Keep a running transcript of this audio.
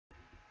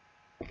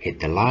hit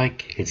the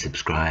like, hit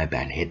subscribe,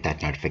 and hit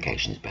that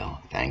notifications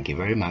bell. Thank you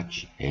very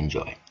much.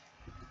 Enjoy.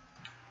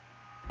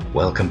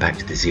 Welcome back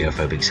to the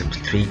Xenophobic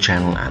 73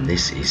 channel, and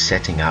this is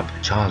setting up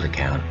a child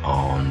account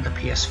on the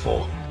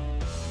PS4.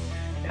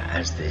 Now,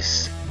 as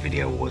this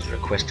video was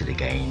requested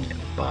again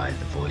by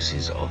the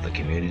voices of the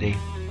community,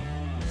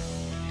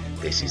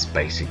 this is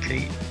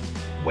basically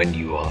when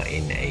you are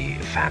in a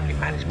family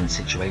management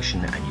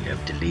situation and you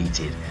have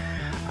deleted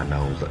an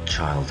old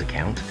child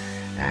account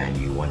and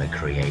you want to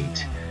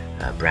create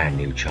a brand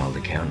new child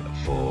account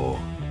for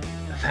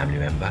a family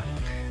member.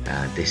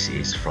 This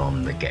is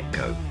from the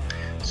get-go.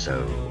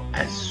 So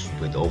as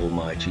with all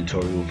my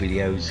tutorial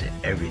videos,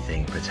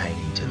 everything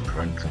pertaining to the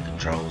parental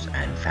controls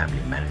and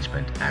family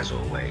management, as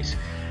always,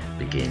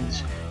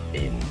 begins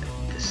in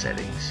the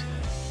settings.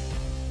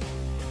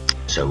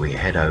 So we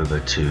head over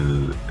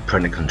to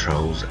parental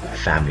controls,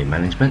 family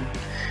management,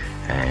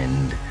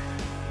 and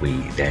we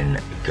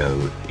then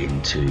go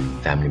into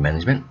family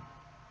management.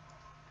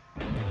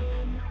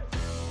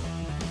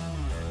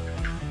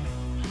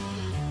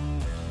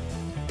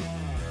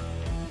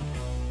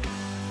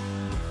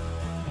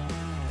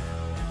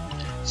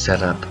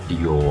 Set up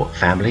your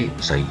family,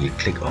 so you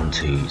click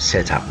onto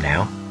set up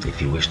now. If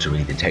you wish to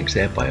read the text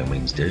there, by all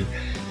means do.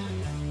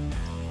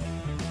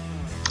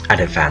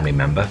 Add a family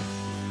member,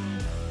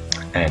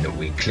 and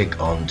we click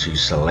on to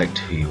select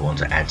who you want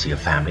to add to your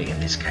family. In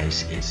this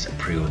case it's a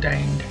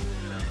preordained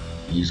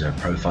user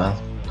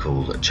profile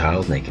called a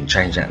child, and you can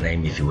change that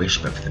name if you wish,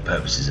 but for the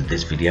purposes of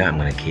this video I'm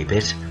going to keep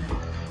it.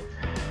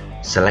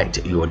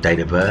 Select your date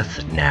of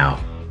birth. Now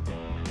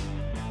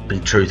be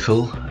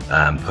truthful,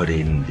 put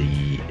in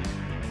the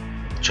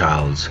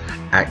child's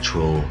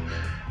actual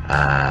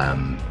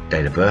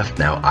date of birth.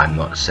 Now I'm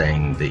not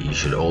saying that you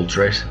should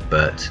alter it,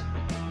 but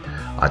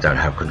I don't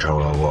have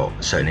control over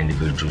what certain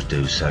individuals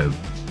do, so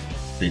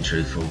be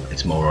truthful.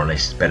 It's more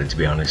honest, better to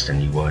be honest,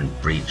 and you won't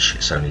breach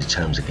Sony's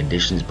terms and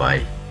conditions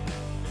by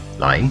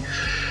lying.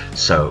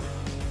 So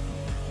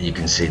you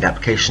can see the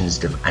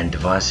applications and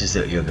devices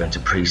that you're going to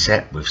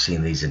preset. We've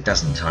seen these a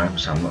dozen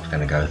times, so I'm not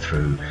going to go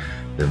through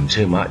them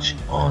too much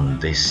on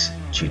this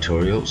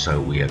tutorial.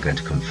 So we are going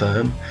to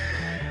confirm,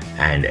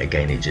 and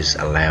again it just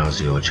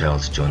allows your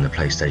child to join the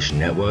PlayStation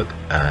Network,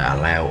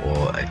 allow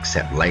or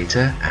accept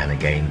later, and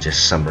again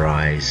just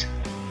summarize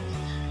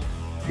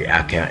the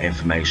account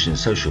information,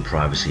 social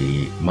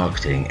privacy,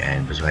 marketing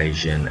and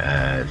persuasion,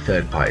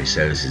 third-party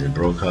services and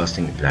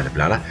broadcasting, blah blah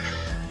blah,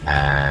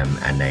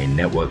 and then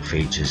network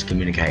features,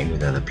 communicating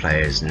with other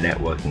players,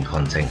 networking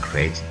content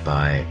created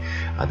by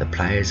other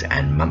players,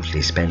 and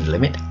monthly spend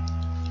limit.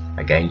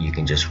 Again, you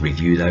can just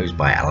review those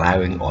by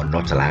allowing or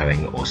not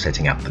allowing, or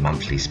setting up the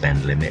monthly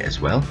spend limit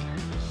as well.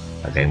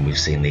 Again, we've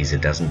seen these a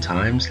dozen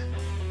times,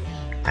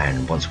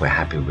 and once we're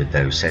happy with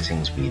those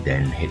settings we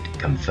then hit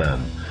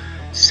confirm.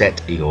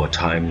 Set your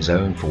time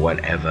zone for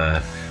what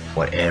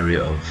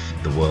area of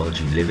the world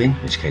you live in, in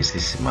which case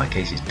this in my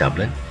case is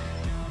Dublin.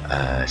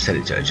 Set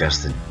it to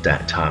adjust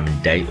the time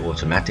and date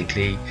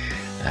automatically.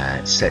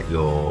 Set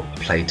your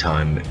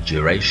playtime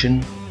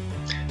duration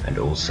and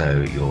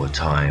also your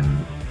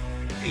time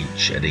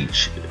at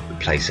each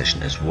play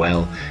session as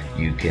well.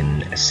 You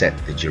can set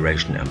the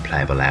duration and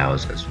playable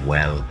hours as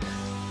well,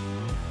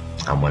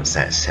 and once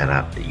that's set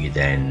up, you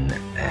then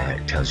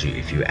it tells you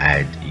if you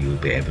add, you will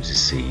be able to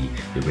see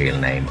your real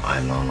name,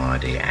 ILON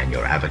ID and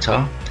your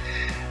avatar.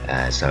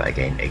 So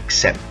again,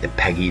 accept the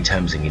PEGI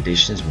terms and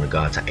conditions in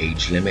regard to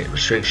age limit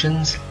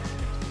restrictions,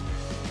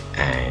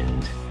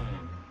 and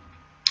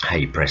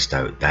hey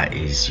presto, that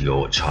is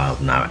your child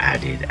now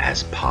added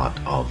as part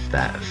of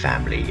that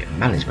family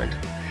management.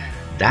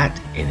 That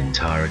in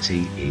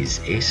entirety is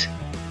it.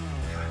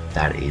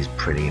 That is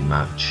pretty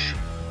much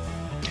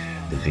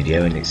the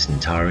video in its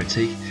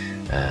entirety.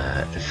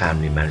 The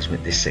family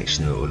management, this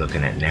section that we're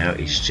looking at now,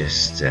 is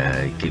just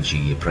gives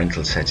you your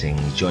parental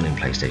settings, joining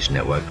PlayStation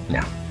Network.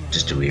 Now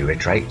just to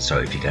reiterate, so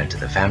if you go into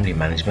the family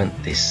management,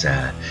 this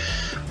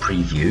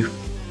preview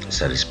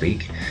so to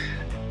speak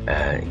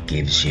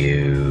gives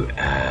you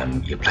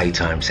your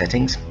playtime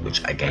settings,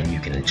 which again you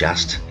can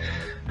adjust.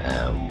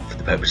 For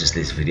the purposes of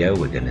this video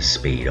we're going to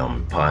speed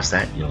on past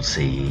that. You'll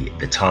see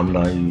the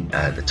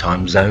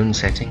time zone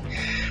setting,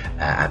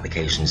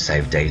 application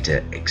save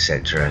data,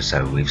 etc.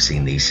 So we've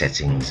seen these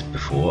settings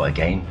before.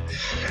 Again,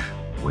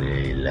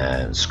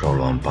 we'll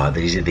scroll on by.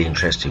 These are the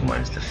interesting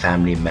ones. The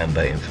family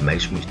member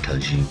information, which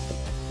tells you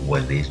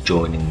whether it's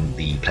joining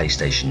the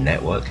PlayStation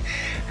Network,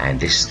 and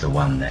this is the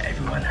one that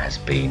everyone has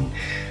been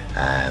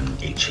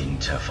itching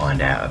to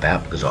find out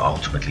about, because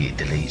ultimately it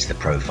deletes the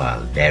profile.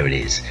 There it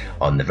is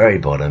on the very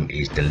bottom,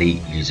 is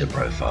delete user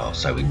profile.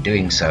 So in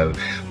doing so,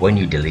 when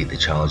you delete the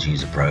child's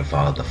user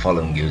profile, the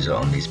following user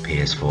on this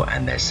PS4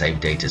 and their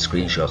saved data,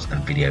 screenshots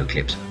and video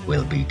clips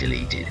will be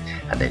deleted,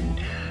 and then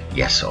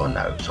yes or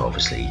no. So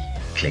obviously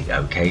click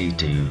OK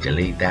to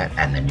delete that,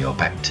 and then you're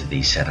back to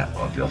the setup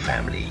of your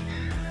family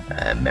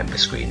member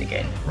screen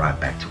again, right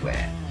back to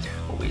where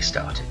we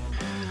started.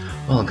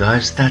 Well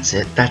guys, that's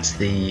it. That's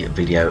the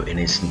video in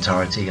its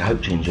entirety. I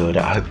hope you enjoyed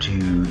it. I hope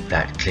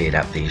that cleared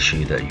up the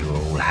issue that you're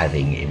all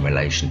having in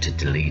relation to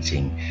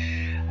deleting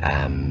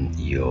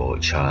your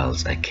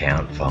child's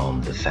account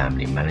from the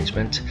family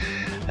management.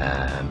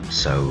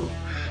 So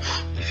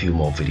a few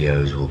more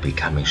videos will be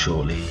coming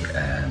shortly.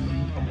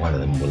 One of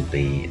them will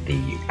be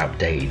the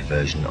updated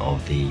version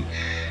of the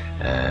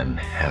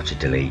how to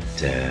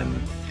delete your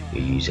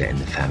user in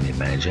the family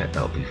manager.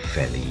 That'll be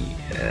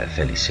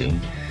fairly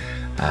soon.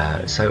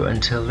 So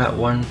until that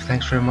one,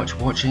 thanks very much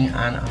for watching,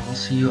 and I will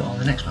see you on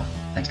the next one.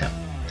 Thanks now.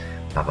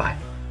 Bye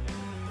bye.